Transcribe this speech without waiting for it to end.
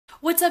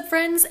What's up,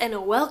 friends,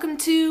 and welcome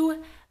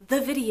to the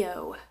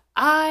video.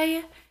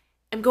 I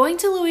am going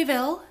to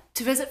Louisville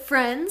to visit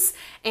friends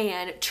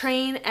and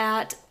train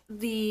at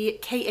the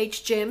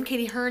KH gym,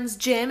 Katie Hearn's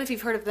gym, if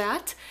you've heard of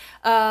that.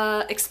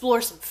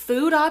 Explore some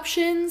food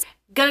options.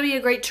 Gonna be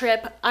a great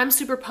trip. I'm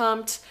super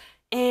pumped.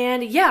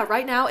 And yeah,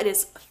 right now it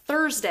is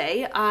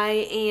Thursday.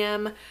 I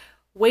am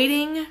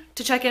waiting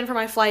to check in for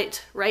my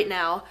flight right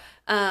now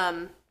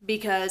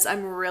because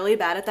I'm really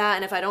bad at that.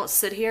 And if I don't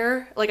sit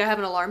here, like I have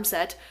an alarm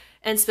set,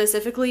 and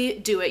specifically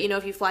do it, you know,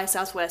 if you fly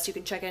Southwest, you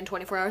can check in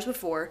 24 hours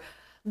before,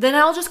 then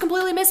I'll just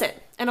completely miss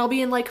it. And I'll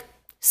be in like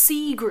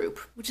C group,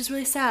 which is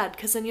really sad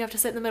because then you have to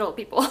sit in the middle of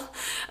people.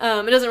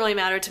 It doesn't really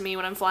matter to me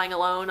when I'm flying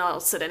alone, I'll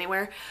sit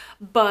anywhere,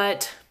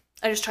 but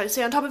I just try to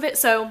stay on top of it.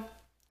 So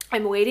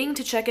I'm waiting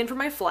to check in for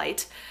my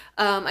flight.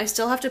 I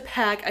still have to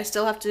pack, I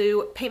still have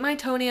to paint my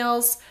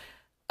toenails,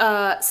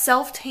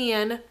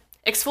 self-tan,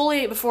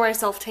 exfoliate before I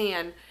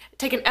self-tan,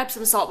 take an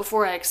Epsom salt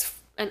before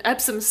an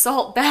Epsom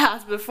salt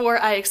bath before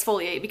I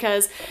exfoliate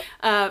because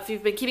if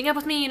you've been keeping up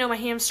with me, you know my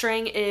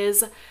hamstring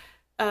is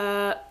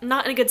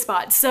not in a good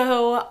spot.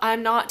 So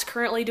I'm not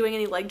currently doing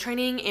any leg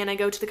training, and I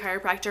go to the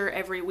chiropractor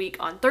every week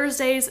on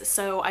Thursdays,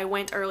 so I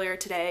went earlier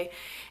today,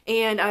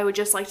 and I would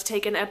just like to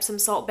take an Epsom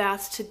salt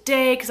bath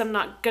today because I'm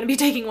not going to be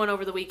taking one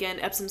over the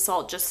weekend. Epsom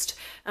salt just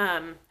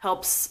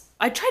helps.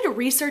 I tried to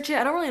research it.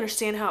 I don't really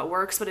understand how it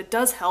works, but it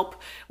does help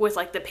with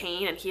like the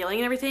pain and healing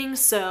and everything.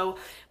 So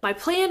my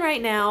plan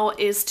right now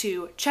is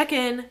to check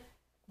in,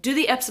 do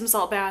the Epsom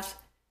salt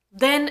bath,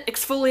 then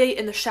exfoliate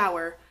in the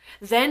shower,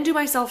 then do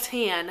my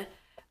self-tan,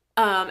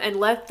 and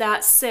let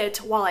that sit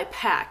while I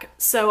pack.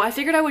 So I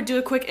figured I would do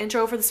a quick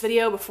intro for this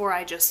video before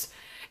I just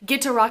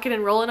get to rocking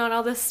and rolling on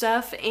all this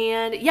stuff.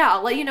 And yeah,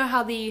 I'll let you know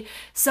how the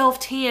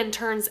self-tan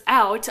turns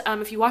out.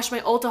 If you watched my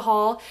Ulta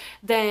haul,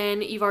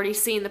 then you've already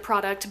seen the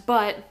product,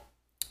 but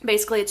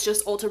basically it's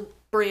just Ulta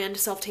brand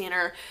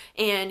self-tanner,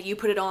 and you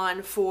put it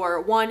on for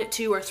 1,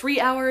 2, or 3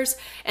 hours,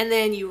 and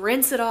then you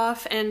rinse it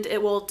off, and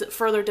it will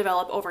further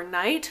develop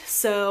overnight.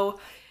 So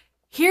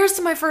here's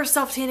to my first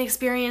self-tan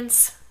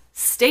experience.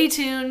 Stay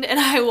tuned, and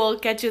I will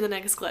catch you in the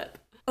next clip.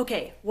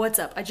 Okay, what's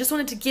up? I just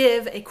wanted to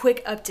give a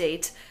quick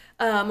update.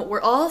 We're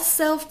all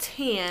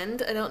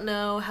self-tanned. I don't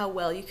know how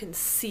well you can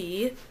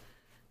see,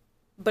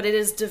 but it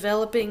is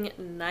developing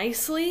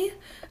nicely.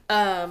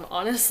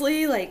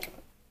 Honestly, like,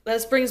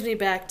 this brings me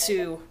back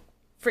to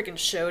freaking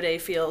show day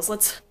feels.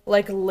 Let's,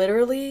 like,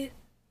 literally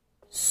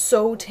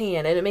so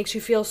tan, and it makes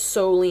you feel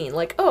so lean.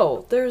 Like,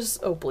 oh, there's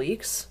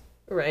obliques,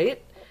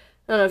 right?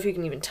 I don't know if you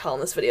can even tell in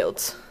this video.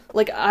 It's,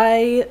 like,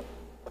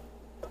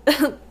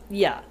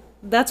 yeah,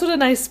 that's what a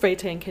nice spray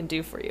tan can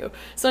do for you.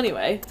 So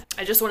anyway,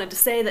 I just wanted to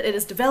say that it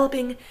is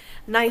developing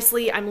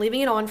nicely. I'm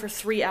leaving it on for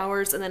 3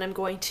 hours, and then I'm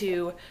going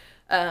to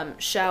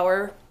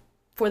shower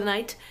for the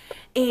night,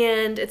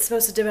 and it's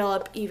supposed to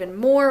develop even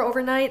more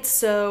overnight,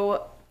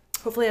 so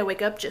hopefully I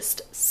wake up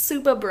just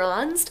super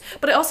bronzed.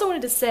 But I also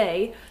wanted to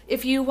say,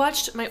 if you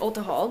watched my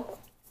Ulta haul,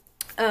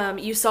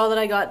 you saw that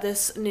I got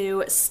this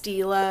new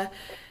Stila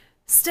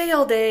Stay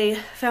All Day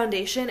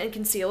foundation and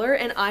concealer,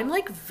 and I'm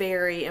like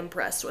very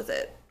impressed with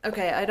it.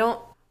 Okay,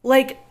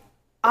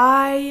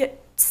 I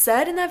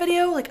said in that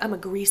video, like, I'm a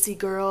greasy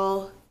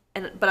girl,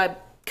 but I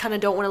kind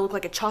of don't want to look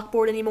like a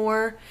chalkboard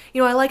anymore.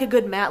 You know, I like a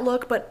good matte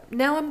look, but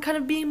now I'm kind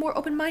of being more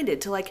open-minded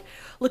to like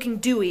looking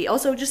dewy.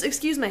 Also, just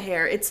excuse my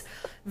hair. It's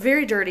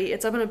very dirty.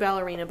 It's up in a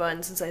ballerina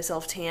bun since I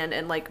self-tanned,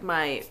 and like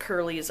my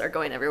curlies are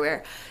going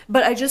everywhere.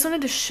 But I just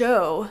wanted to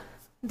show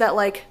that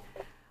like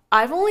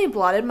I've only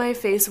blotted my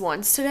face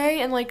once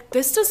today, and like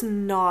this does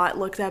not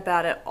look that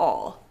bad at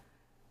all.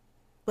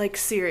 Like,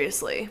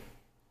 seriously.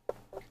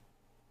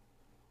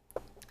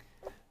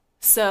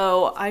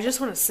 So I just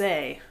want to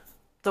say,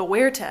 the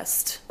wear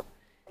test,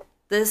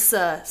 this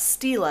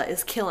Stila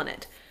is killing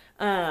it.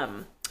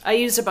 I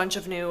used a bunch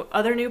of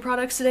other new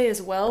products today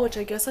as well, which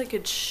I guess I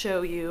could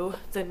show you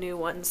the new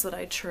ones that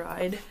I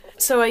tried.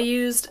 So I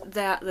used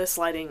this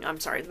lighting, I'm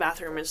sorry, the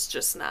bathroom is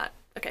just not,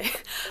 okay.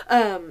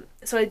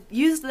 So I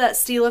used that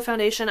Stila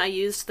foundation, I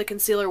used the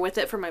concealer with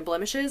it for my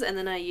blemishes, and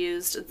then I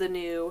used the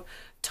new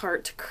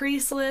Tarte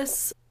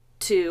Creaseless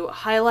to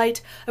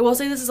highlight. I will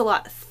say this is a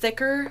lot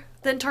thicker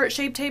than Tarte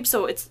Shape Tape,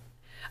 so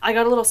I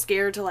got a little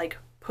scared to like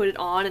put it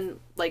on and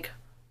like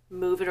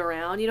move it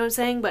around, you know what I'm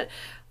saying? But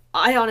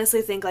I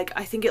honestly think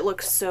I think it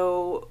looks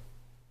so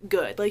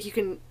good. Like,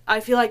 I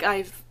feel like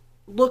I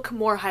look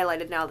more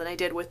highlighted now than I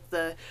did with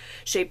the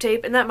Shape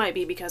Tape, and that might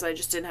be because I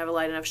just didn't have a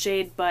light enough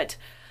shade. But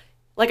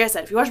like I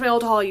said, if you watched my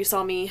old haul, you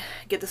saw me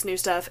get this new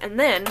stuff. And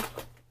then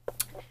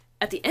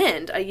at the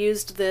end, I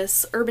used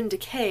this Urban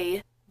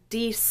Decay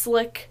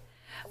De-Slick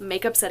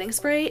makeup setting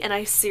spray, and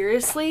I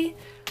seriously,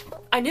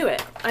 I knew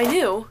it. I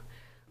knew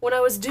when I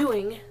was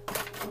doing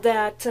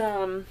that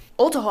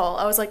Ulta haul,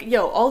 I was like,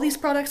 yo, all these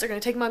products are going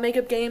to take my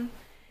makeup game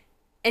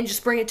and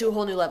just bring it to a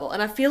whole new level.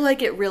 And I feel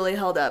like it really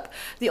held up.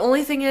 The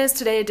only thing is,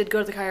 today I did go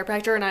to the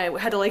chiropractor, and I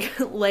had to like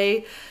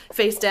lay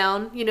face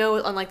down, you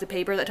know, on like the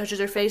paper that touches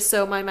your face,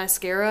 so my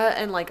mascara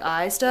and like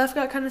eye stuff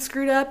got kind of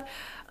screwed up.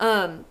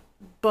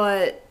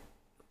 But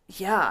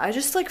yeah, I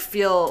just like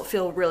feel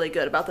really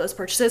good about those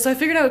purchases. So I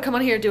figured I would come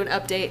on here and do an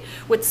update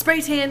with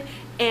spray tan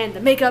and the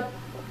makeup,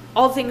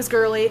 all things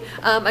girly.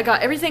 I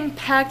got everything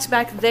packed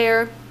back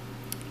there,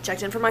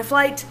 checked in for my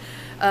flight,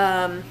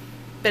 been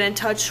in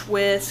touch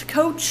with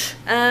Coach.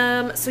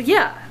 So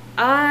yeah,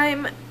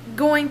 I'm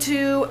going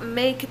to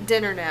make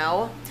dinner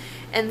now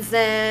and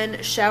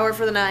then shower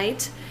for the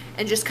night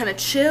and just kind of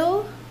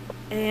chill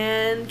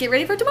and get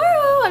ready for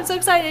tomorrow. I'm so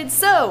excited.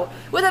 So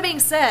with that being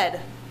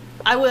said,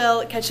 I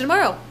will catch you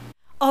tomorrow.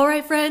 All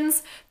right,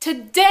 friends,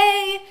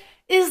 today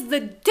is the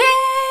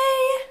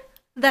day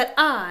that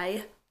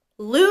I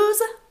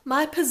lose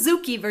my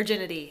Pizookie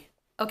virginity.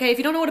 Okay, if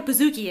you don't know what a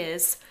Pizookie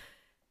is,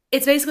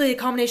 it's basically a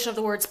combination of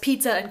the words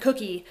pizza and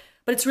cookie,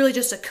 but it's really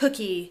just a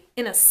cookie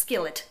in a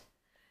skillet.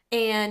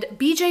 And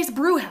BJ's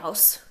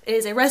Brewhouse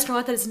is a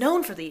restaurant that is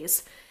known for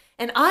these,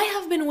 and I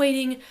have been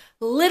waiting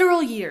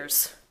literal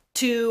years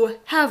to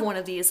have one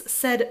of these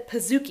said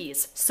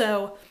Pizookies.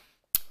 So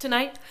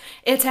tonight,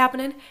 it's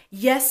happening.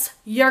 Yes,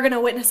 you're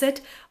gonna witness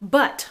it,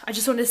 but I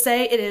just wanted to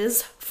say it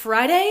is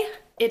Friday.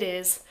 It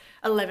is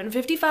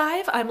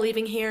 11:55. I'm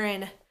leaving here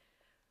in,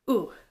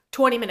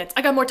 20 minutes.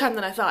 I got more time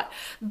than I thought,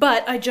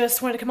 but I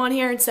just wanted to come on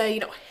here and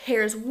say,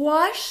 hair's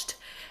washed,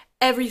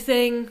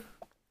 everything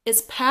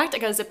is packed. I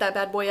gotta zip that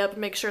bad boy up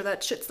and make sure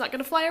that shit's not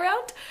gonna fly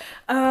around.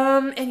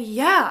 And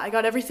yeah, I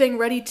got everything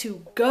ready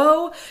to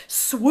go.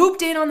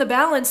 Swooped in on the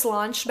Balance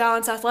launch,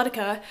 Balance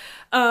Athletica.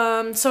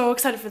 So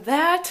excited for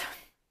that.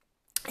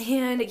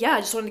 And yeah, I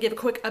just wanted to give a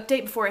quick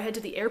update before I head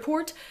to the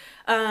airport.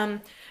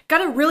 Got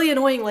a really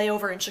annoying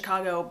layover in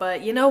Chicago,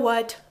 but you know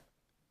what?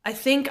 I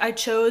think I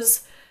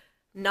chose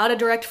not a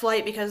direct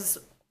flight because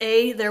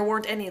A, there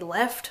weren't any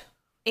left,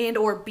 and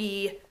or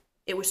B,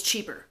 it was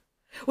cheaper.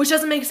 Which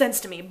doesn't make sense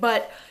to me,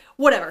 but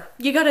whatever.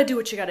 You gotta do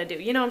what you gotta do.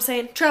 You know what I'm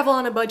saying? Travel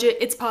on a budget.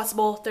 It's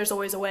possible. There's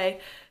always a way.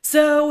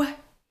 So,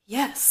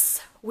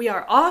 yes, we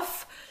are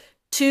off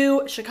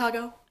to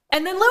Chicago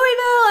and then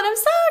Louisville, and I'm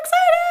so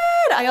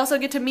excited! I also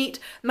get to meet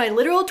my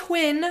literal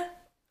twin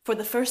for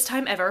the first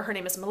time ever. Her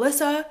name is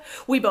Melissa.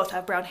 We both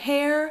have brown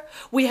hair.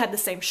 We had the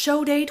same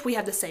show date. We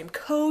have the same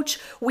coach.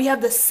 We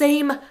have the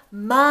same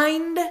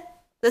mind,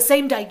 the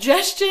same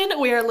digestion.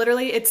 We are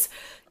literally, it's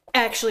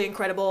actually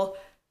incredible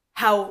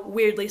how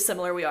weirdly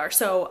similar we are.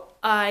 So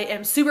I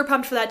am super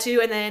pumped for that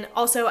too. And then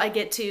also I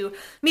get to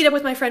meet up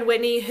with my friend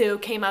Whitney, who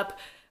came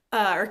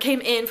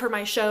in for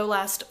my show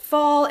last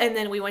fall, and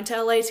then we went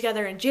to LA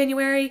together in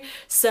January.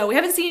 So we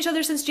haven't seen each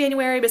other since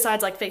January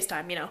besides like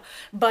FaceTime,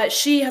 But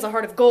she has a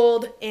heart of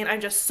gold, and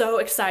I'm just so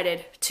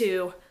excited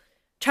to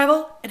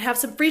travel and have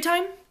some free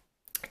time.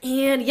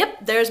 And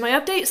yep, there's my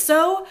update.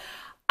 So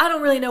I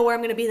don't really know where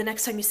I'm gonna be the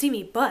next time you see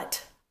me,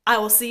 but I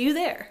will see you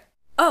there.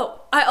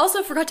 Oh, I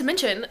also forgot to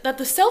mention that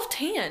the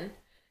self-tan,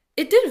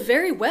 it did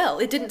very well.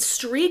 It didn't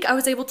streak. I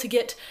was able to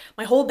get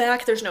my whole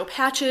back. There's no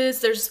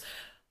patches. There's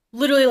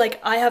literally, like,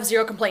 I have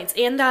zero complaints.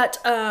 And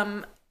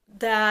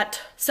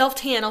that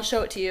self-tan, I'll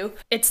show it to you.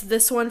 It's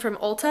this one from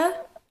Ulta.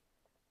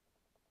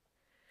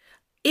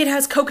 It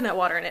has coconut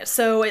water in it,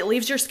 so it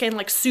leaves your skin,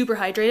 like, super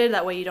hydrated.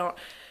 That way you don't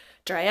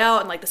dry out,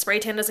 and like the spray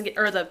tan doesn't get,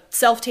 or the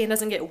self-tan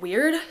doesn't get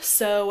weird.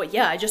 So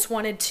yeah, I just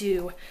wanted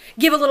to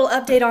give a little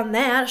update on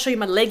that. I'll show you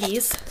my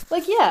leggies.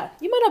 Like, yeah,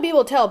 you might not be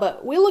able to tell,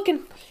 but we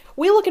looking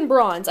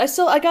bronze.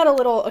 I got a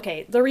little,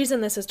 okay, the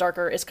reason this is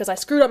darker is because I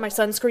screwed up my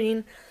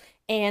sunscreen,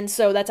 and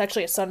so that's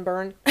actually a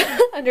sunburn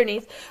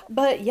underneath.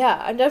 But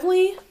yeah, I'm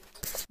definitely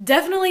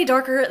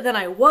darker than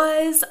I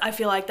was. I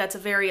feel like that's a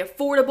very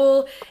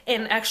affordable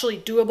and actually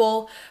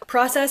doable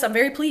process. I'm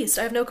very pleased.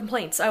 I have no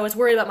complaints. I was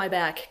worried about my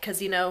back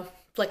because,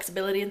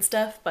 flexibility and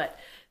stuff, but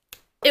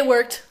it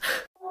worked.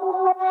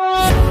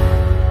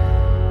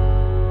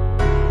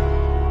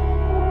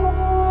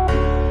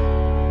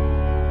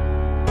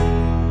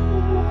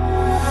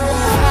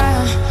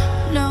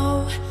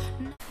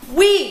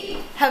 We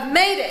have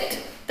made it.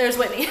 There's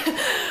Whitney.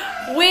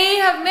 We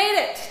have made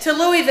it to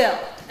Louisville.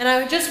 And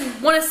I just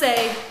want to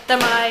say that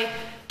my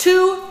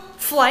 2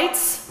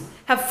 flights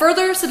have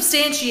further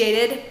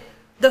substantiated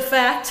the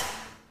fact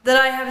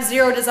that I have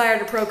zero desire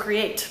to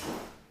procreate.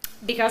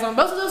 Because on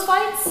both of those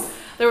flights,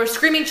 there were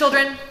screaming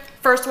children.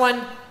 First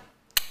one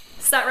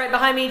sat right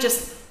behind me,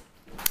 just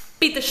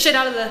beat the shit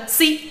out of the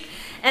seat.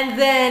 And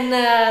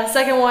then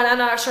second one, I'm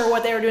not sure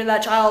what they were doing to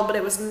that child, but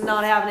it was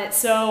not having it.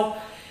 So,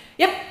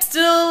 yep,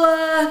 still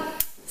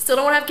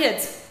don't want to have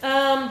kids.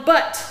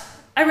 But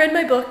I read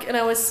my book and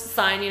I was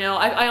fine,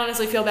 I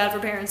honestly feel bad for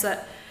parents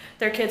that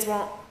their kids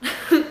won't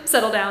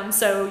settle down.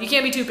 So you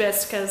can't be too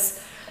pissed because,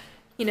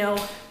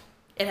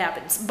 it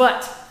happens.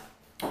 But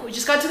we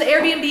just got to the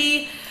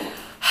Airbnb.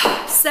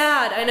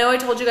 Sad. I know I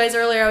told you guys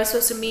earlier I was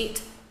supposed to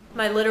meet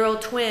my literal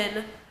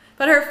twin,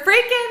 but her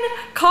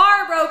freaking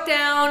car broke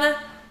down,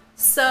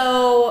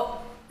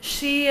 so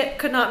she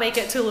could not make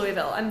it to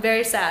Louisville. I'm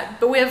very sad,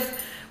 but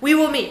we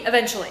will meet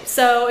eventually.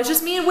 So it's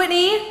just me and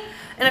Whitney,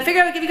 and I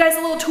figured I would give you guys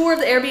a little tour of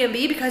the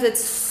Airbnb because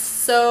it's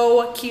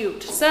so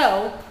cute.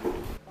 So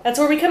that's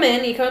where we come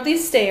in. You come up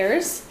these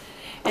stairs,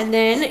 and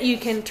then you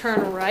can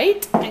turn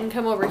right and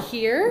come over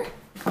here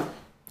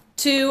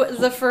to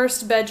the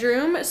first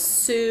bedroom.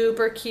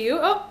 Super cute.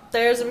 Oh,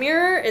 there's a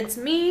mirror. It's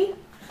me.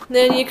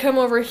 Then you come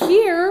over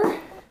here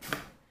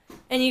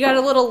and you got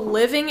a little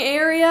living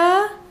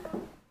area.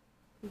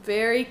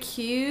 Very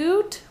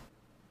cute.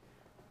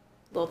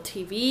 Little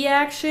TV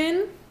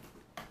action.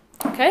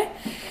 Okay.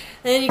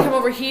 Then you come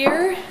over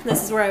here.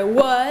 This is where I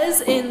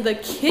was in the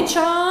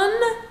kitchen.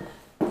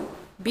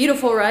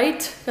 Beautiful,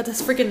 right? Got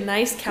this freaking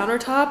nice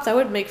countertop. That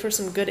would make for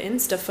some good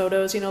Insta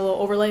photos, you know,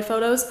 little overlay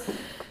photos.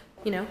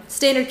 You know,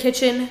 standard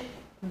kitchen.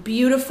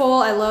 Beautiful.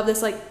 I love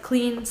this like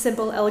clean,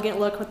 simple, elegant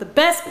look. But the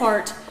best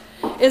part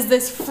is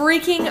this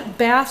freaking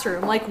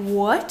bathroom. Like,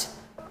 what?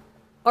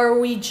 Are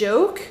we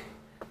joke?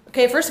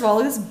 Okay, first of all,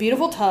 look at this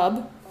beautiful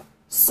tub.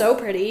 So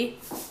pretty.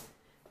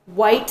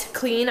 White,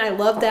 clean. I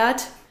love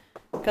that.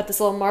 Got this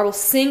little marble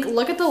sink.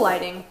 Look at the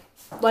lighting.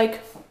 Like,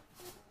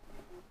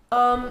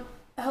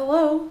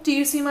 hello? Do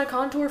you see my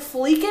contour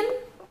fleeking?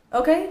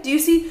 Okay? Do you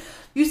see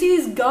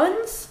these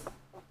guns?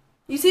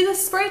 You see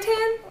this spray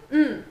tan?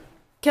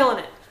 Killing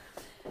it.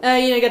 You know,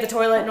 you got the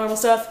toilet, normal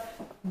stuff.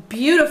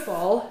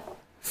 Beautiful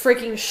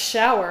freaking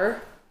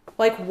shower.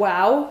 Like,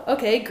 wow.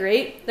 Okay,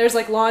 great. There's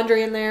like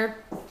laundry in there.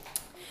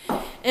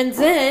 And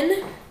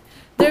then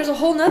there's a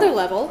whole nother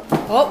level.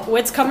 Oh,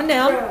 it's coming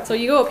down. So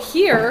you go up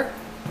here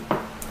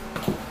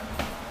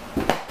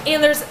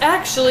and there's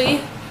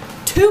actually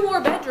 2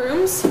 more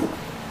bedrooms.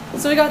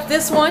 So we got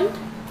this one,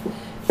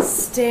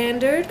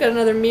 standard, got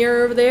another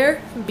mirror over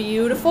there,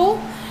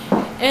 beautiful.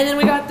 And then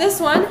we got this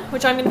one,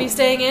 which I'm gonna be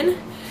staying in,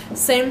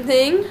 same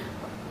thing.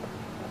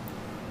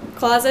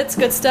 Closets,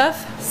 good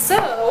stuff.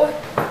 So,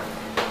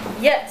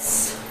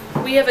 yes,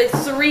 we have a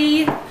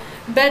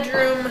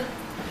 3-bedroom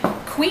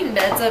queen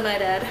beds, I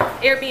might add,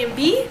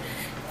 Airbnb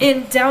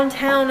in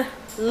downtown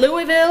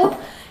Louisville.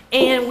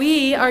 And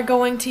we are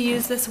going to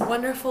use this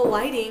wonderful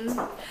lighting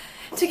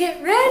to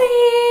get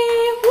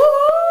ready.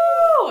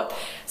 Woo!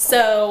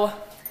 So,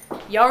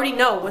 you already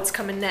know what's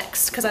coming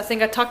next because I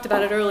think I talked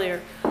about it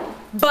earlier.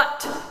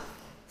 But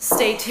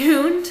stay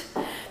tuned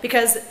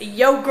because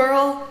yo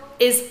girl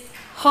is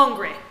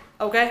hungry,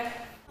 okay?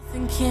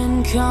 Nothing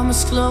can come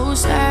as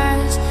close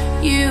as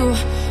you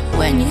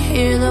when you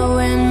hear the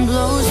wind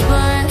blows,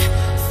 but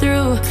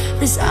through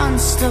this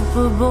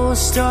unstoppable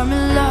storm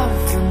of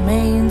love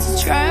remains.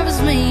 It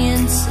drives me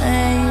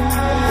insane.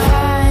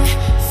 I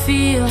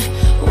feel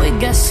we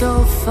got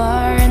so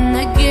far in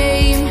the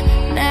game.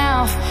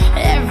 Now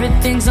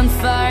everything's on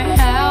fire.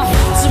 How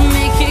to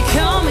make it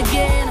come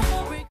again?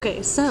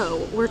 Okay,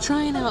 so we're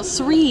trying out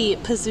 3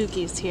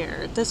 Pazookies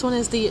here. This one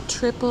is the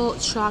triple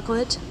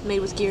chocolate made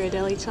with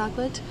Ghirardelli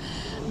chocolate.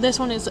 This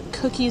one is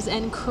cookies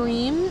and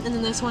cream, and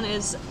then this one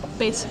is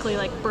basically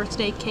like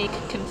birthday cake,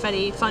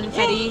 confetti,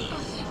 funfetti.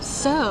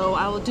 So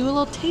I will do a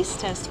little taste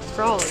test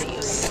for all of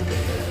these.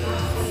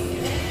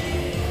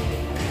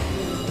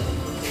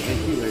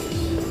 Thank you,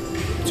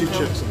 ladies. 2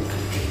 chips.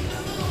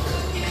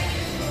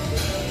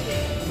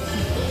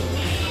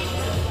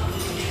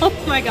 Oh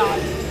my god.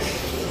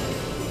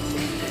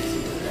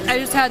 I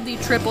just had the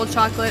triple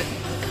chocolate.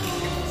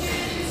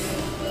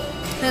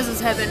 This is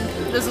heaven.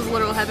 This is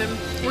literal heaven.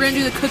 We're gonna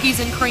do the cookies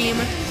and cream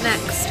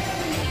next.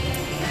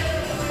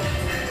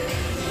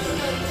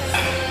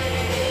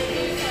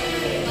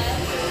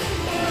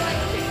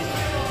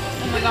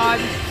 Oh my god.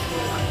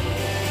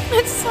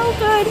 It's so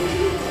good.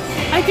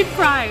 I could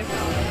cry.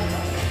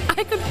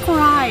 I could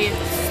cry.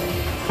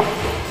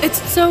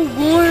 It's so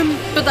warm,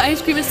 but the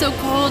ice cream is so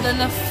cold and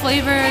the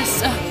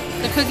flavors,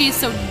 the cookie is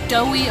so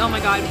doughy. Oh my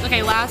god.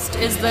 Okay, last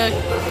is the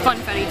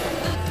funfetti.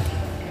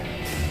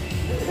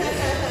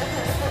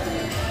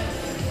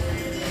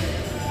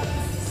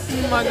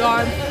 Oh my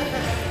god.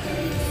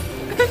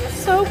 It's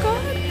so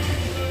good.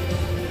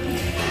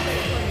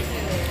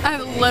 I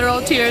have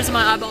literal tears in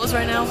my eyeballs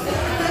right now.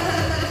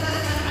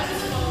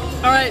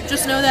 Alright,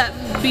 just know that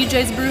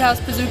BJ's Brewhouse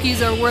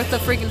Pazookies are worth the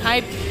freaking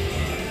hype.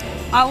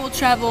 I will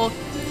travel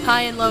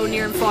high and low,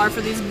 near and far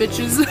for these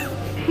bitches.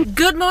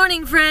 Good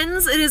morning,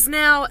 friends. It is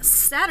now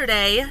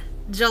Saturday,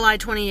 July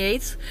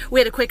 28th. We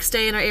had a quick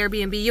stay in our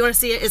Airbnb. You want to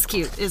see it? It's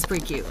cute. It's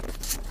pretty cute.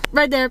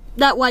 Right there,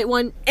 that white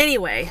one.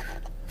 Anyway,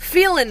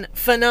 feeling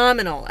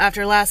phenomenal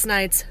after last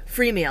night's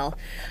free meal.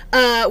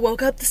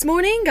 Woke up this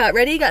morning, got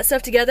ready, got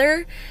stuff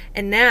together,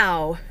 and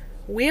now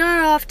we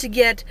are off to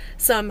get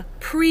some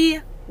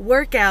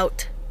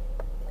pre-workout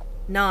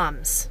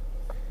noms.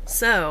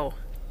 So,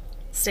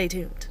 stay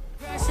tuned.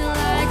 Crashing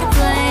like a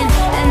plane,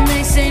 and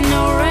they say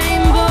no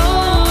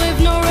rainbow if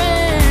no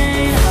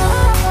rain.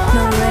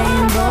 No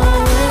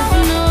rainbow if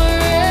no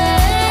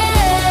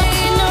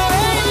rain. No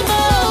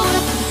rainbow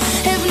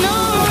if no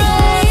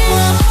rain.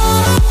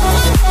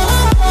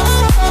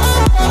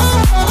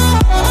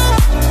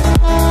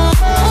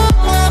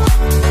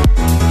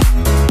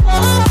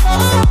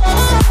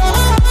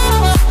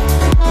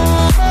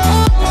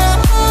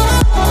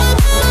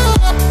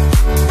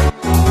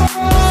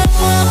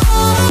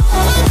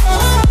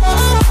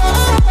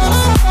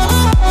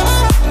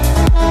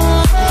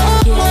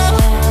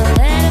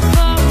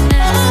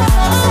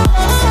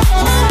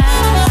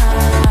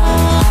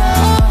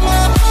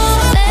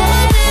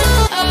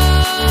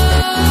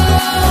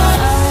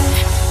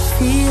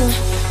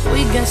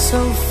 We got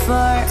so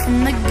far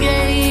in the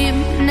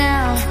game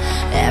now.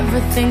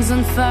 Everything's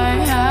on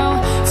fire.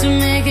 How to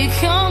make it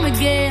come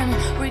again?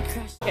 We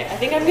crash. Okay, I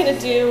think I'm gonna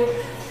do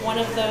one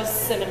of those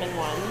cinnamon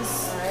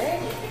ones.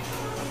 Alright.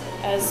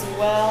 As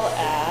well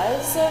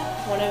as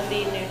one of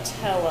the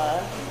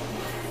Nutella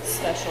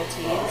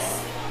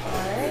specialties.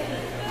 Alright.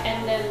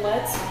 And then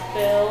let's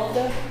build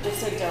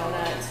just a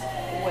donut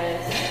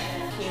with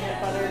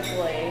peanut butter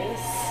glaze,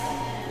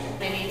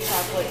 maybe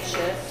chocolate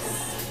chips,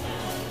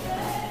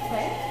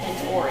 and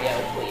Oreo,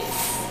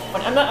 please.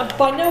 But I'm not,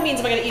 by no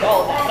means am I gonna eat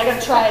all of that, but I'm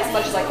gonna try as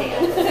much as I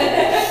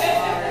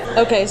can.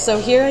 Okay, so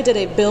here I did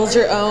a build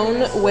your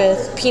own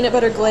with peanut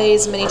butter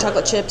glaze, mini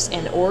chocolate chips,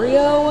 and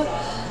Oreo.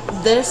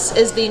 This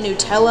is the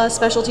Nutella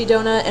specialty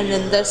donut, and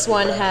then this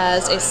one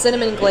has a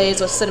cinnamon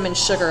glaze with cinnamon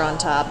sugar on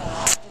top.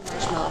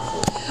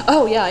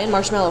 Oh yeah, and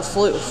marshmallow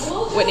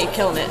floof. Whitney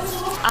killing it.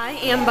 I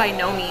am by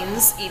no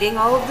means eating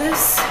all of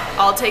this.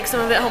 I'll take some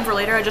of it home for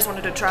later. I just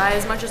wanted to try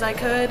as much as I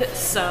could,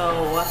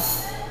 so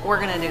we're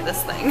gonna do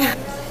this thing.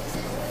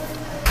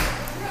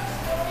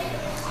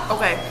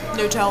 Okay,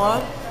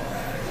 Nutella.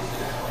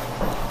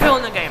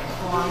 Killing the game.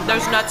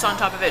 There's nuts on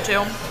top of it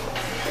too.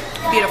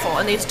 Beautiful.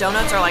 And these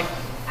donuts are like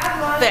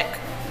thick,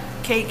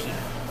 cakey,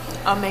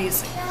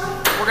 amazing.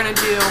 We're gonna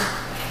do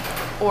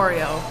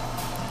Oreo,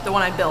 the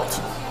one I built,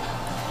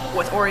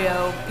 with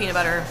Oreo, peanut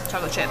butter,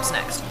 chocolate chips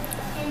next.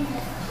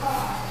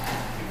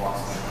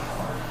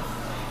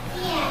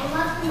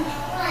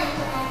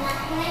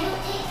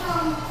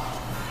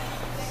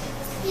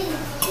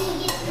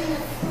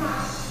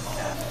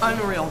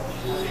 Unreal.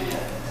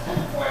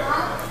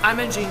 I'm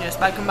a genius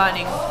by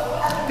combining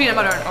peanut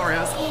butter and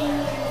Oreos.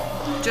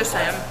 Just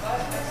saying.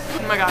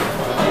 Oh my god.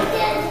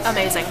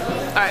 Amazing.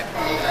 Alright,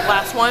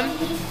 last one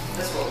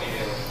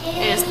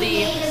is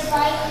the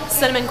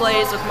cinnamon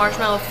glaze with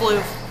marshmallow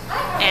floof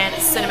and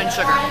cinnamon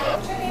sugar.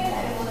 I'm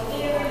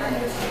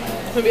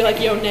gonna be like,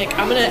 yo Nick,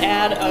 I'm gonna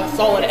add a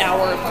solid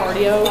hour of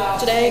cardio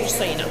today, just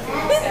so you know.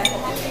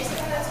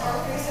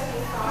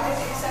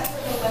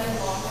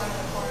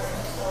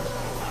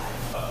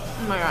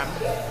 Oh my god.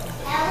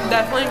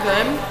 Definitely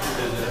good.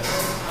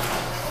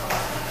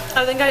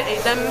 I think I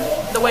ate them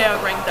the way I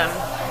would rank them.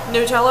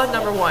 Nutella,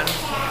 number 1.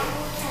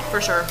 For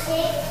sure.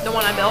 The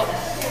one I built.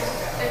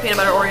 Peanut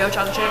butter Oreo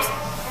chocolate chips.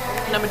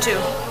 Number 2.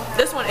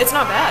 This one, it's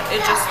not bad.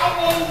 It just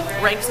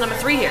ranks number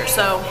 3 here.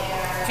 So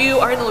if you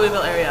are in the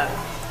Louisville area,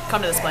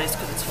 come to this place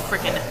because it's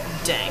freaking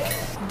dank.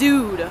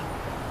 Dude,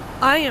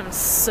 I am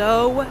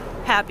so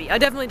happy. I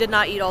definitely did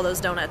not eat all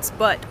those donuts,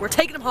 but we're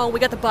taking them home. We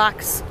got the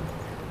box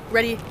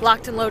ready,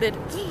 locked and loaded.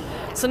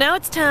 So now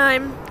it's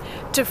time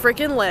to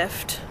freaking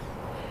lift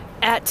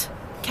at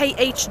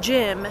KH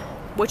Gym,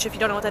 which if you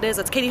don't know what that is,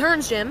 that's Katie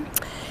Hearn's gym.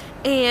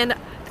 And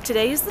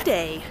today is the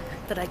day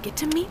that I get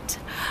to meet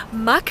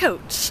my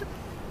coach.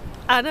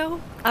 I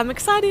know, I'm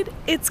excited.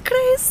 It's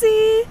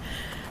crazy.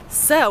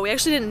 So we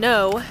actually didn't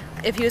know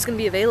if he was gonna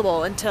be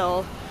available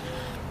until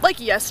like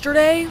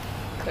yesterday.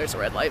 There's a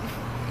red light.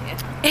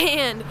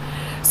 And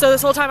so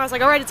this whole time I was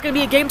like, all right, it's gonna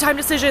be a game time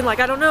decision. Like,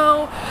 I don't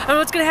know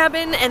what's gonna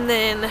happen. And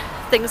then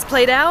things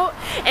played out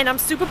and I'm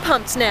super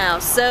pumped now.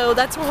 So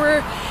that's where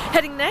we're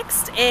heading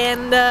next,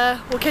 and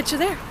we'll catch you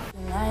there.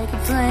 Like a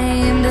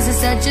flame, this is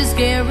such a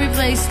scary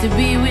place to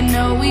be. We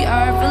know we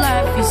are for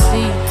life, you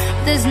see.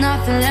 There's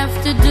nothing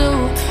left to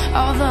do,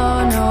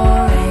 although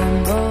no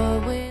rainbow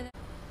without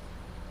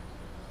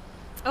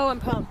Oh, I'm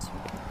pumped.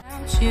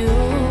 you.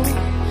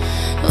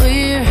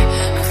 We're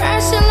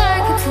crashing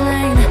like a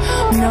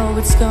plane. No,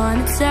 it's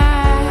gonna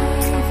die.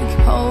 If we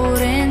keep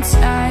holding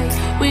tight,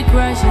 we're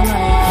crushing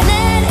like.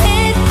 Let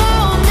it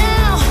fall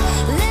now.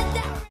 Let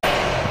that.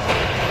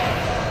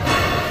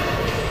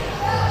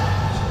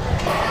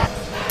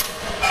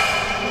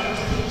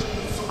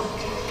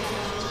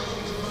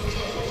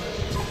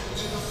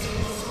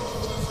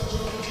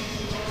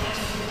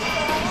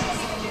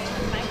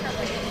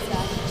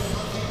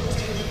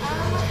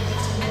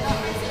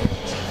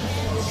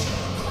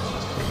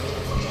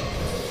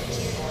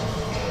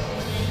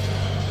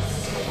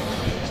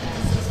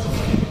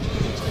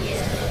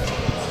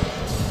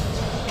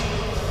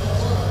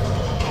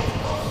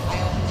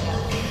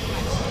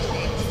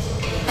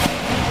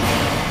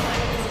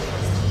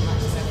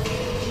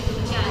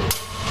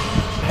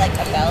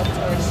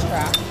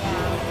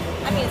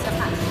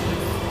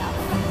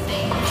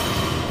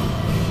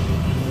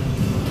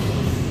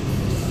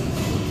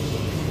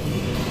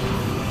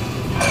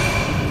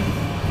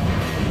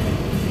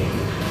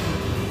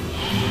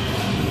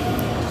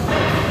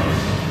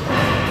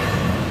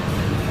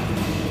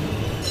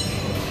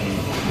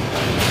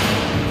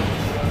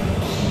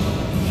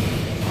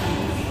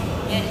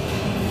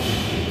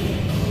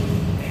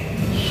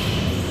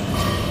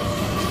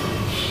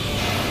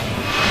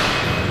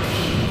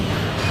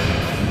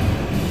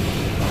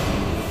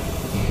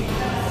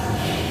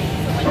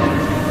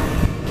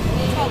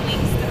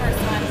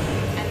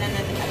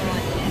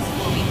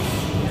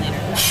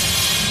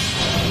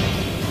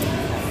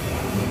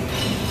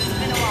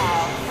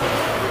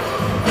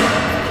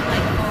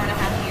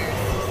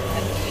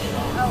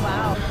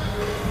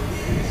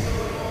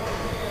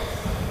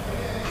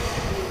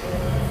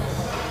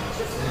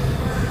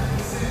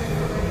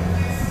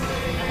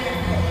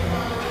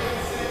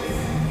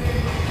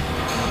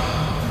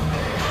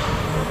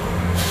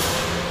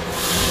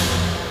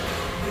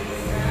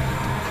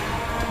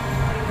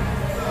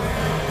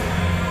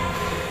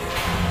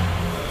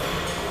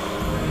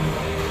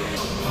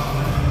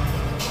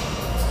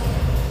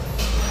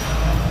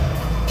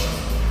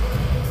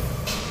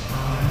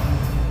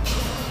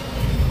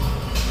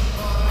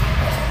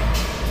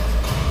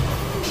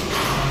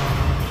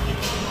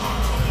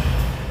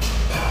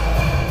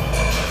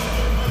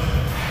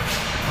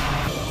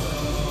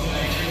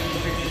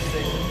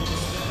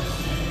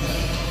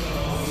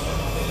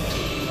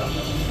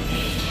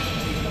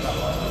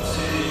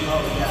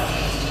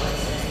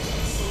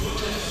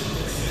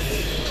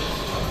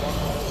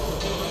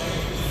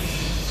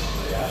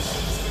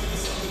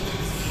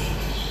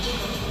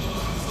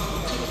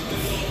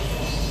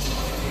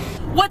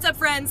 What's up,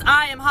 friends?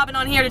 I am hopping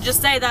on here to just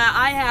say that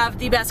I have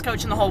the best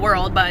coach in the whole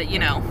world, but you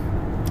know,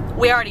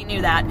 we already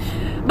knew that.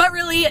 But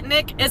really,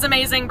 Nick is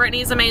amazing,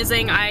 Brittany's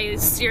amazing. I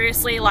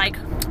seriously, like,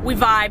 we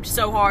vibed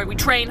so hard, we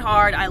trained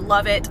hard, I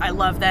love it, I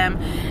love them.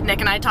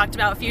 Nick and I talked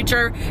about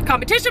future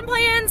competition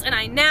plans, and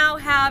I now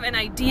have an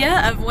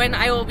idea of when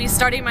I will be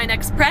starting my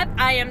next prep.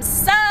 I am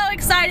so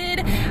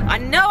excited. I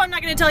know I'm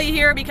not gonna tell you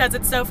here because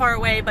it's so far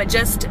away, but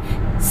just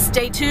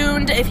stay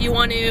tuned. If you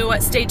want to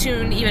stay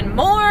tuned even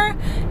more,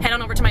 head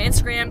on over to my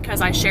Instagram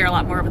because I share a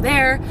lot more over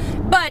there.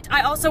 But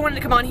I also wanted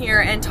to come on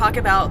here and talk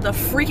about the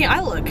freaking, I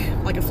look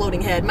like a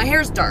floating head. My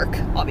hair's dark,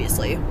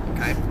 obviously.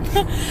 Okay.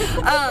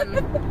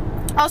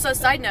 Also,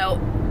 side note,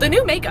 the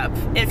new makeup,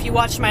 if you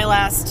watched my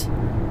last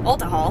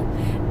Ulta haul,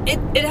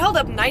 it held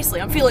up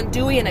nicely. I'm feeling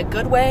dewy in a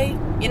good way,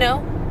 you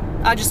know?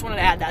 I just wanted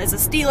to add that. It's a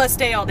Stila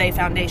Stay All Day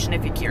foundation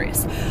if you're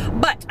curious.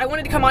 But I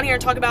wanted to come on here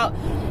and talk about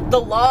the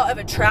law of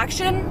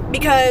attraction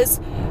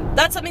because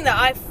that's something that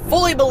I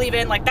fully believe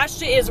in. Like, that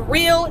shit is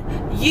real.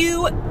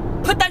 You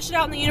put that shit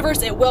out in the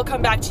universe, it will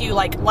come back to you.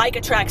 Like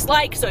attracts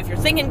like. So if you're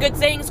thinking good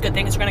things are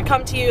gonna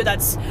come to you.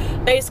 That's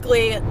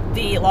basically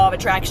the law of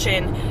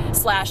attraction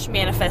 /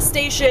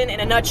 manifestation in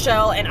a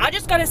nutshell. And I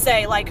just gotta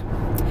say, like,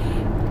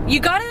 you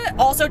gotta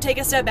also take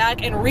a step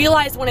back and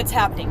realize when it's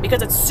happening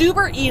because it's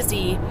super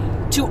easy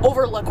to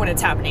overlook when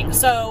it's happening.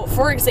 So,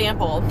 for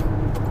example,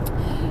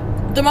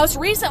 the most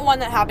recent one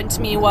that happened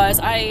to me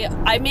was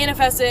I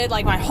manifested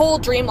like my whole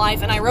dream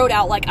life, and I wrote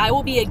out like I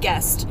will be a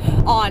guest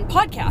on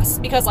podcasts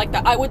because like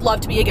I would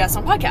love to be a guest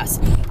on podcasts.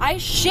 I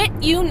shit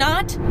you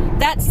not,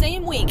 that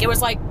same week, it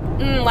was like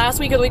last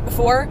week or the week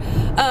before,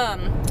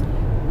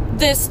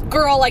 this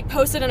girl like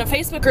posted in a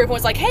Facebook group and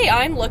was like, hey,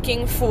 I'm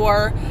looking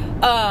for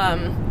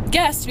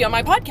guests to be on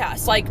my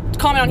podcast, like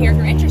comment on here if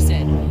you're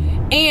interested.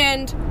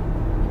 And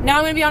now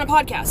I'm gonna be on a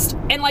podcast.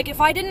 And like, if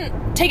I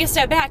didn't take a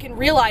step back and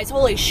realize,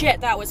 holy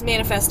shit, that was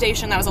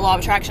manifestation, that was a law of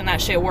attraction, that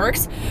shit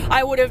works,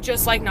 I would have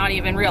just like not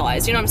even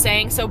realized, you know what I'm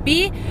saying? So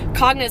be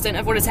cognizant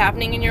of what is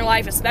happening in your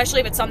life, especially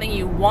if it's something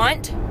you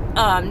want,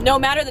 no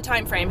matter the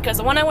time frame. Because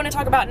the one I want to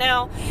talk about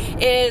now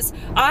is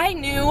I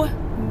knew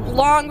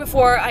long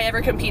before I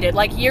ever competed,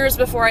 like years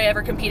before I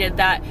ever competed,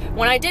 that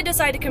when I did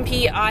decide to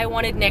compete, I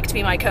wanted Nick to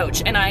be my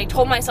coach. And I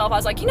told myself, I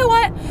was like, you know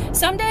what,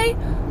 someday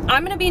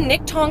I'm gonna be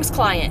Nick Tong's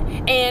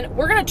client and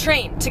we're gonna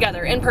train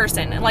together in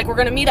person, and like we're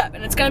gonna meet up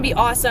and it's gonna be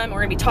awesome. We're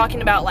gonna be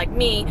talking about like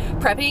me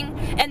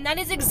prepping, and that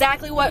is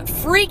exactly what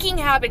freaking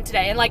happened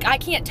today. And like, I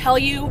can't tell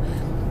you,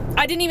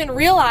 I didn't even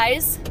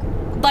realize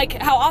like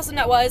how awesome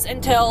that was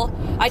until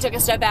I took a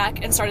step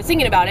back and started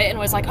thinking about it and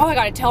was like, oh, I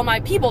gotta tell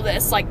my people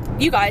this, like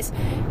you guys.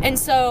 And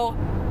so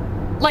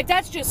like,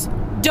 that's just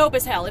dope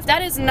as hell. If that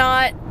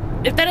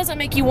doesn't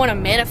make you want to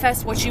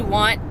manifest what you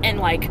want and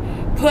like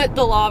put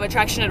the law of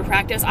attraction into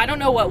practice, I don't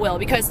know what will,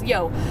 because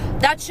yo,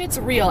 that shit's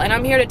real. And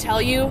I'm here to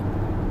tell you,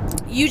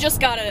 you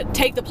just gotta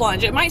take the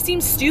plunge. It might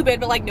seem stupid,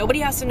 but like, nobody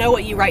has to know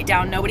what you write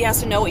down. Nobody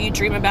has to know what you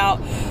dream about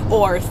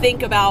or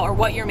think about or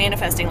what you're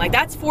manifesting. Like,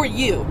 that's for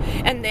you.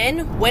 And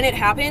then when it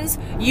happens,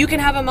 you can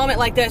have a moment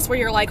like this where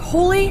you're like,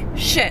 holy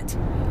shit,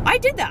 I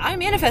did that. I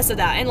manifested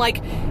that. And like,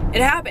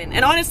 it happened.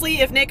 And honestly,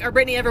 if Nick or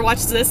Brittany ever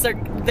watches this,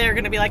 they're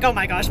gonna be like, oh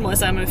my gosh,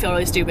 Melissa, I'm gonna feel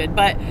really stupid.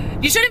 But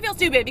you shouldn't feel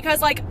stupid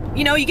because like,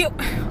 you know,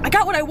 I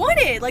got what I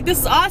wanted. Like, this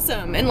is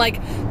awesome. And like,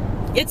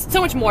 it's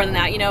so much more than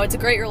that, you know. It's a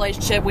great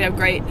relationship. We have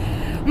great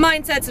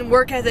mindsets and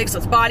work ethics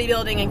with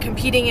bodybuilding and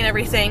competing and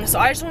everything. So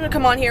I just want to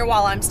come on here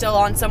while I'm still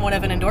on somewhat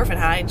of an endorphin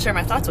high and share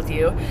my thoughts with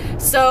you.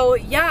 So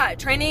yeah,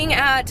 training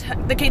at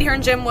the Katie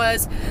Hearn gym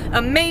was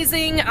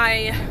amazing.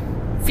 I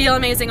feel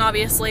amazing,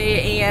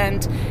 obviously.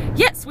 And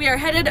yes, we are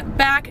headed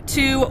back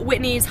to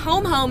Whitney's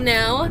home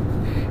now.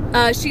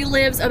 She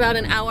lives about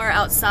an hour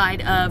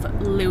outside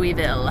of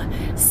Louisville.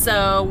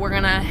 So we're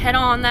gonna head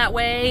on that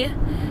way.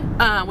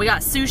 We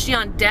got sushi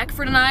on deck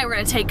for tonight. We're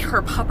gonna take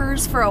her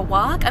puppers for a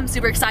walk. I'm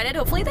super excited.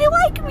 Hopefully they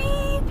like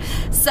me.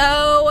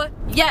 So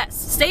yes,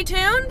 stay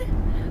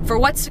tuned for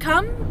what's to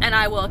come, and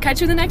I will catch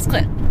you in the next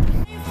clip.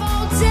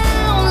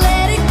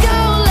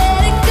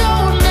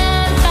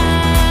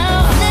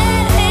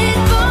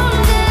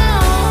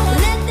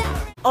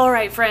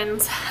 Alright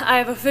friends, I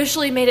have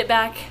officially made it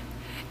back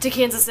to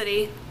Kansas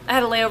City. I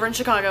had a layover in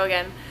Chicago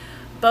again.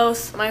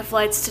 Both my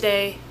flights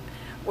today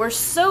were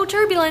so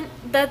turbulent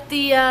that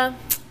the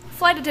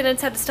flight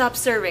attendants had to stop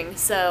serving,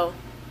 so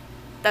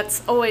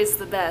that's always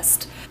the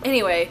best.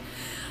 Anyway,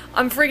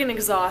 I'm freaking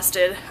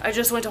exhausted. I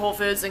just went to Whole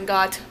Foods and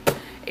got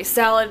a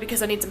salad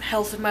because I need some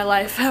health in my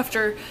life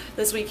after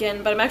this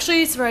weekend, but I'm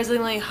actually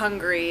surprisingly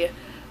hungry,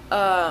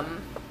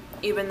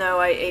 even though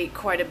I ate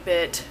quite a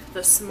bit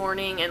this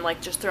morning and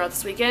like just throughout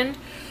this weekend.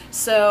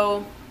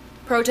 So,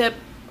 pro tip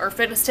or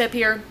fitness tip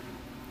here,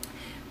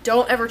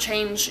 don't ever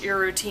change your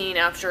routine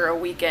after a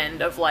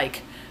weekend of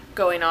like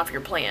going off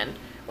your plan.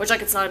 Which,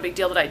 like, it's not a big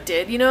deal that I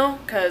did, you know,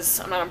 because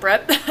I'm not on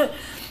prep.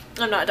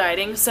 I'm not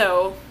dieting,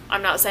 so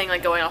I'm not saying,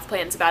 like, going off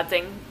plan is a bad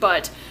thing.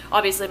 But,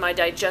 obviously, my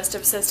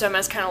digestive system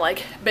has kind of,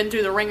 like, been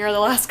through the ringer the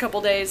last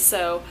couple days.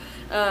 So,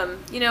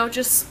 you know,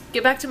 just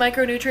get back to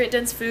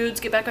micronutrient-dense foods,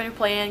 get back on your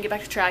plan, get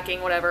back to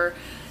tracking, whatever.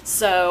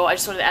 So I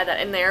just wanted to add that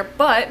in there.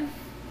 But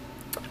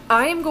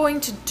I am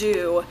going to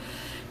do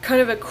kind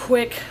of a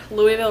quick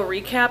Louisville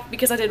recap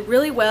because I did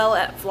really well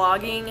at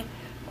vlogging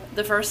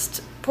the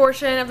first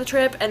portion of the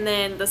trip, and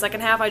then the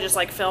second half I just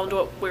like filmed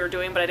what we were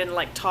doing, but I didn't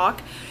like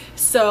talk.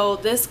 So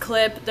this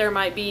clip, there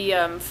might be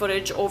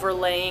footage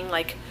overlaying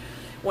like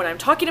when I'm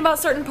talking about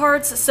certain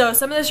parts. So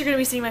some of this you're going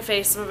to be seeing my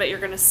face, some of it you're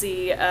going to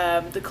see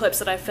the clips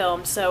that I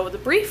filmed. So the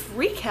brief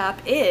recap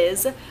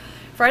is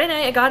Friday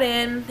night I got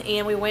in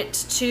and we went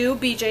to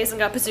BJ's and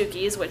got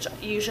Pizookies, which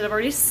you should have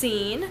already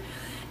seen.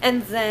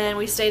 And then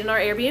we stayed in our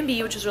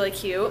Airbnb, which was really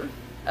cute.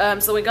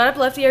 So we got up,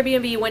 left the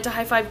Airbnb, went to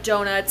High Five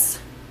Donuts.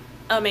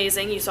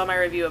 Amazing. You saw my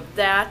review of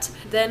that.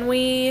 Then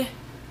we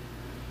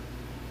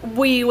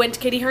went to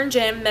Katie Hearn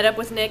Gym, met up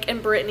with Nick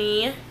and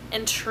Brittany,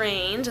 and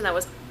trained, and that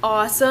was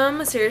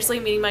awesome. Seriously,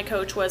 meeting my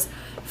coach was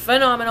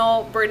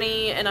phenomenal.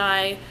 Brittany and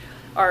I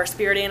are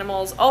spirit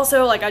animals.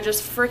 Also, like, I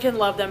just freaking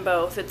love them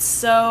both. It's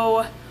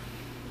so...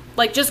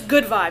 like, just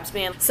good vibes,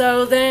 man.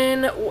 So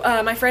then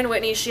my friend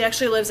Whitney, she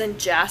actually lives in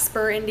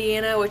Jasper,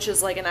 Indiana, which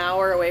is like an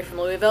hour away from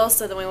Louisville.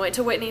 So then we went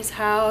to Whitney's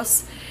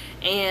house,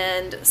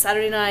 and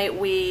Saturday night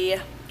we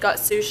got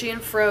sushi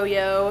and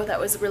froyo. That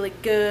was really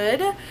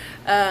good.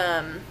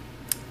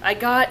 I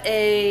got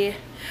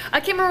I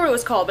can't remember what it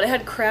was called, but it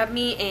had crab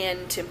meat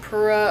and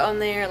tempura on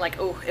there. Like,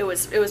 oh, it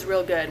was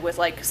real good with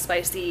like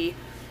spicy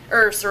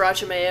or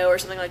sriracha mayo or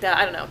something like that.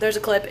 I don't know. There's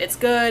a clip. It's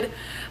good.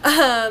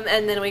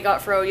 And then we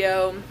got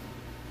froyo,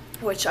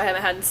 which I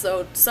haven't had in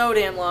so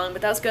damn long,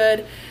 but that's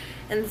good.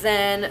 And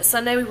then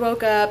Sunday we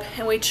woke up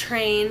and we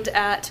trained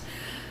at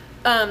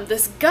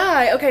this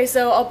guy. Okay,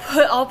 so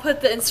I'll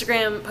put the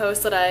Instagram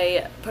post that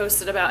I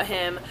posted about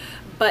him,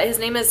 but his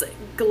name is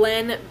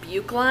Glenn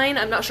Buchline.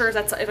 I'm not sure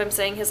if I'm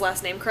saying his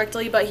last name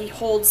correctly, but he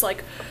holds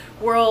like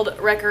world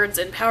records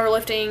in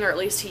powerlifting, or at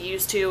least he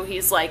used to.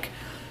 He's like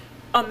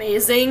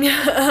amazing.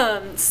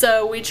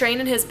 So we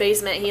trained in his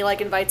basement. He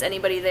like invites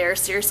anybody there.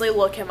 Seriously,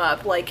 look him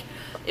up. Like,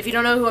 if you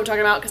don't know who I'm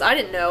talking about, because I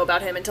didn't know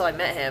about him until I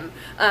met him,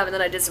 and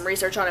then I did some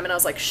research on him, and I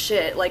was like,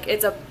 shit, like,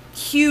 it's a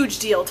huge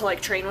deal to,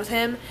 like, train with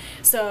him.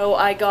 So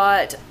I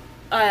got,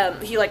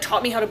 he, like,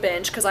 taught me how to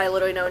bench, because I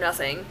literally know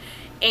nothing,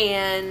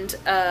 and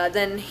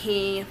then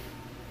he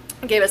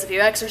gave us a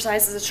few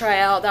exercises to try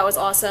out. That was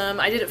awesome.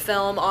 I didn't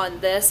film on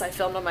this. I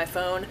filmed on my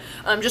phone,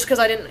 just because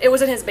it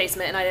was in his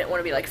basement, and I didn't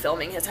want to be, like,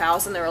 filming his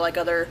house, and there were, like,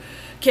 other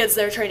kids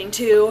there training,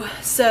 too.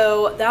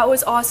 So that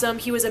was awesome.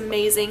 He was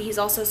amazing. He's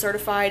also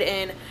certified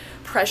in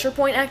pressure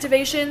point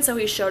activation, so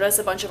he showed us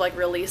a bunch of like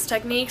release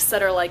techniques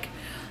that are like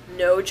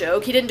no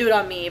joke. He didn't do it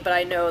on me, but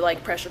I know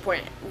like pressure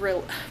point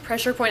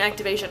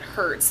activation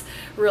hurts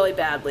really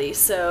badly.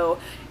 So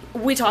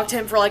we talked to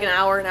him for like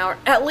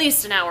at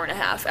least an hour and a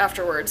half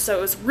afterwards. So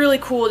it was really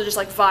cool to just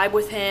like vibe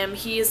with him.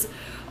 He's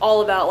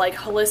all about like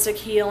holistic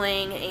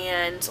healing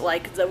and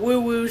like the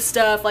woo-woo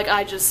stuff. Like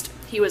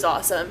he was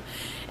awesome.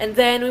 And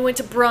then we went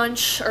to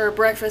brunch or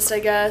breakfast, I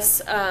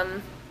guess, at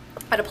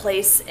a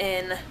place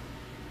in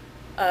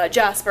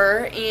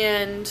Jasper,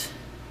 and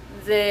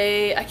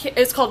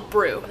it's called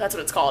Brew. That's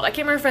what it's called. I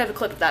can't remember if I have a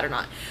clip of that or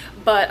not,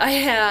 but I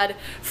had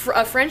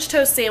a French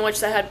toast sandwich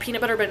that had peanut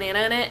butter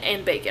banana in it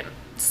and bacon.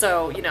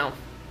 So, you know,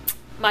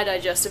 my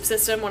digestive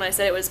system, when I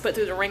said it was put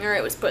through the ringer,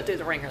 it was put through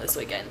the ringer this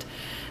weekend.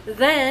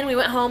 Then we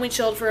went home, we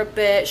chilled for a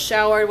bit,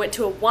 showered, went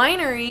to a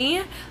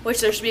winery, which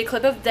there should be a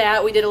clip of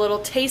that. We did a little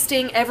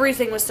tasting.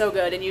 Everything was so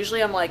good, and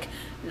usually I'm like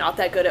not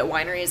that good at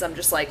wineries. I'm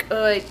just like,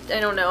 I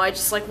don't know, I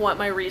just like want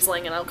my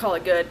Riesling and I'll call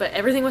it good. But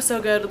everything was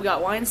so good. We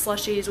got wine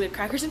slushies, we had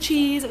crackers and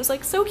cheese. It was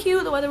like so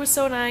cute. The weather was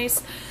so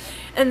nice.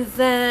 And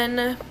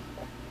then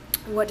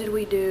what did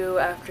we do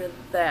after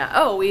that?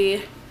 Oh,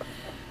 we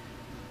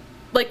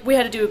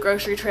had to do a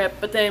grocery trip,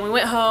 but then we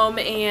went home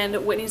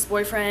and Whitney's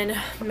boyfriend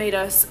made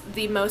us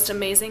the most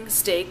amazing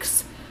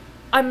steaks.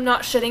 I'm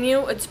not shitting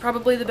you, it's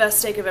probably the best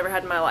steak I've ever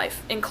had in my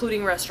life,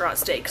 including restaurant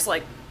steaks.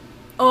 Like,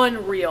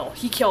 unreal.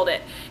 He killed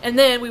it. And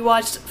then we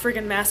watched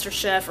friggin'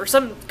 MasterChef or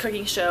some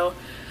cooking show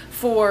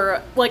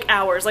for like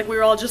hours. Like, we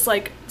were all just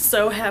like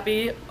so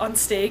happy on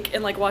steak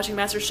and like watching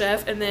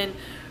MasterChef. And then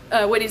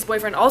Whitney's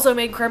boyfriend also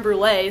made creme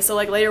brulee, so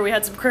like later we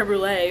had some creme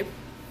brulee.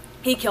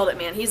 He killed it,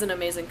 man. He's an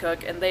amazing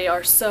cook, and they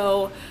are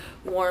so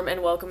warm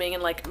and welcoming,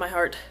 and like my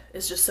heart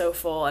is just so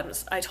full.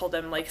 I told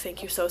them like,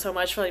 thank you so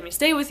much for letting me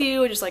stay with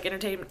you and just like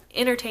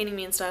entertaining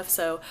me and stuff.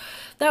 So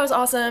that was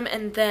awesome.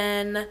 And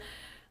then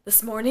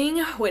this morning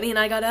Whitney and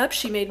I got up.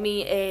 She made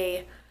me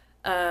a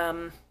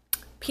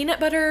peanut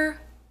butter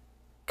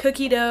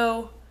cookie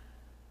dough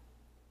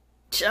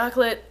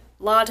chocolate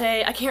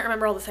latte. I can't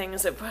remember all the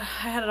things. I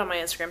had it on my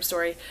Instagram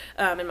story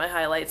in my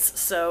highlights,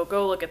 so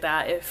go look at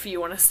that if you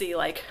want to see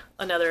like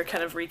another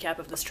kind of recap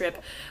of this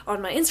trip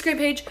on my Instagram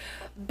page.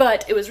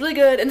 But it was really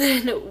good. And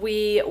then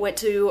we went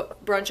to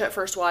brunch at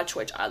First Watch,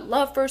 which I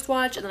love First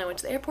Watch, and then I went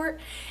to the airport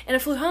and I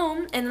flew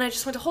home, and then I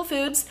just went to Whole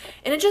Foods.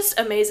 And it just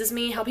amazes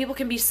me how people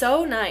can be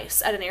so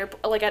nice at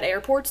at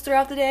airports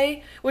throughout the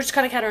day, which is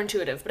kind of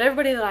counterintuitive, but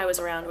everybody that I was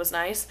around was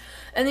nice.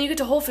 And then you get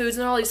to Whole Foods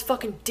and there are all these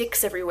fucking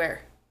dicks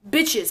everywhere.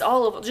 Bitches,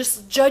 all of them,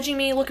 just judging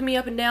me, looking me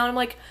up and down. I'm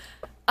like,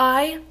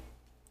 I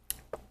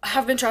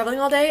have been traveling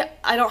all day.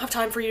 I don't have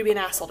time for you to be an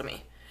asshole to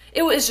me.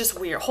 It was just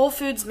weird. Whole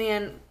Foods,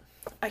 man,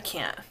 I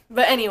can't.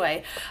 But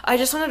anyway, I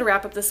just wanted to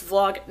wrap up this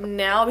vlog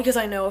now because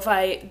I know if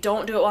I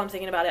don't do it while I'm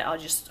thinking about it, I'll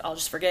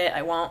just forget.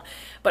 I won't.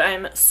 But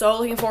I'm so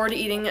looking forward to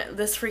eating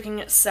this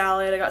freaking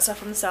salad. I got stuff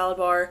from the salad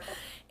bar,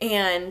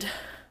 and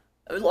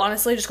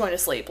honestly, just going to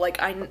sleep. Like,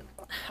 I'm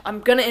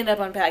gonna end up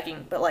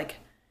unpacking, but like,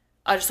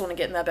 I just want to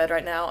get in that bed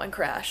right now and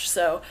crash.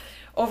 So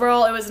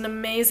overall, it was an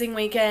amazing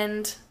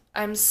weekend.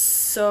 I'm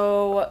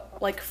so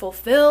like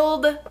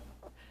fulfilled.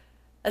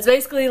 That's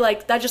basically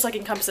like, that just like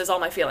encompasses all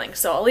my feelings.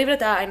 So I'll leave it at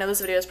that. I know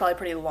this video is probably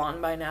pretty long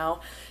by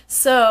now.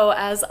 So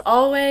as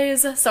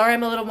always, sorry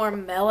I'm a little more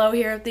mellow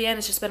here at the end.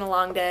 It's just been a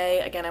long day.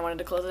 Again, I wanted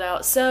to close it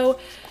out. So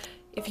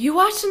if you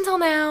watched until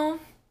now,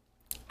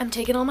 I'm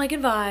taking all my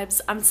good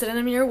vibes. I'm sending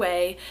them your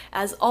way.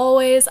 As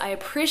always, I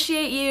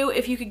appreciate you.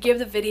 If you could give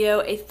the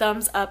video a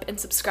thumbs up and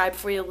subscribe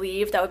before you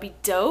leave, that would be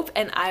dope.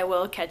 And I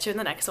will catch you in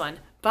the next one.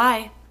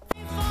 Bye.